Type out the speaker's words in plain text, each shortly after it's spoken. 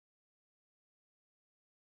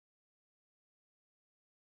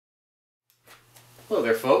Hello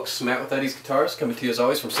there folks, Matt with Eddie's Guitars, coming to you as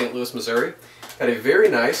always from St. Louis, Missouri. Got a very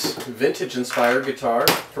nice vintage inspired guitar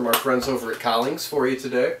from our friends over at Collings for you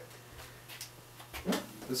today.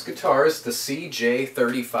 This guitar is the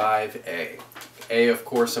CJ-35A. A of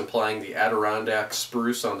course implying the Adirondack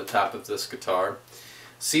spruce on the top of this guitar.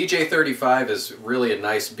 CJ-35 is really a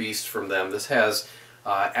nice beast from them. This has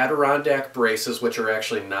Adirondack braces, which are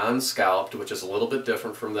actually non-scalped, which is a little bit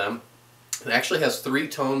different from them. It actually has 3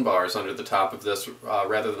 tone bars under the top of this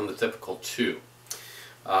rather than the typical 2.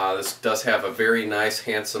 This does have a very nice,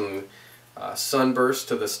 handsome sunburst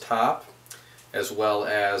to this top, as well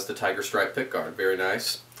as the tiger stripe pickguard. Very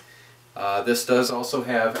nice. This does also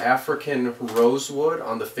have African rosewood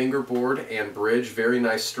on the fingerboard and bridge. Very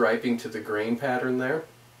nice striping to the grain pattern there.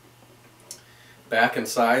 Back and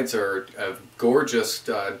sides are a gorgeous,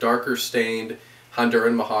 darker stained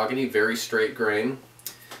Honduran mahogany, very straight grain.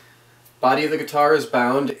 Body of the guitar is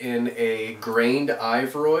bound in a grained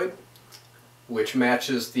ivoroid, which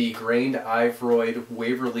matches the grained ivoroid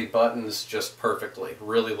Waverly buttons just perfectly.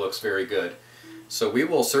 Really looks very good. So we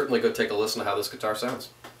will certainly go take a listen to how this guitar sounds.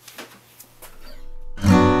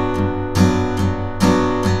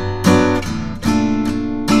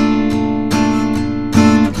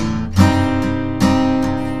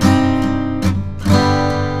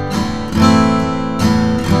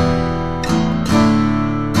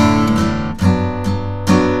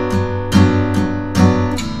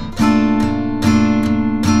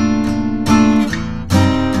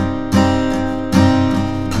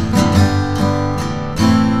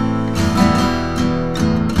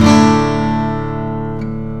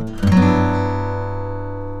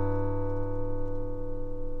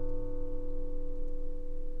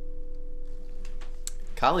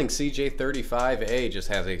 Collings CJ-35A just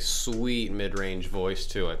has a sweet mid-range voice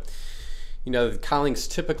to it. You know, the Collings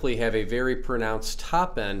typically have a very pronounced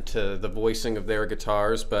top end to the voicing of their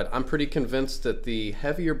guitars, but I'm pretty convinced that the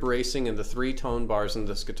heavier bracing and the 3 tone bars in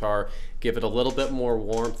this guitar give it a little bit more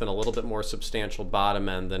warmth and a little bit more substantial bottom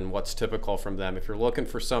end than what's typical from them. If you're looking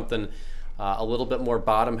for something a little bit more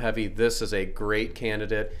bottom heavy, this is a great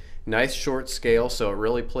candidate. Nice short scale, so it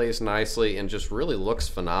really plays nicely and just really looks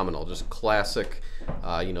phenomenal. Just classic,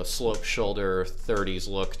 you know, slope shoulder 30s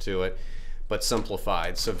look to it, but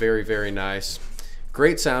simplified. So very, very nice.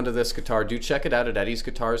 Great sound of this guitar. Do check it out at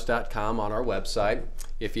eddiesguitars.com on our website.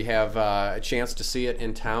 If you have a chance to see it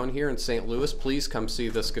in town here in St. Louis, please come see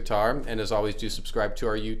this guitar. And as always, do subscribe to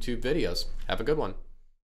our YouTube videos. Have a good one.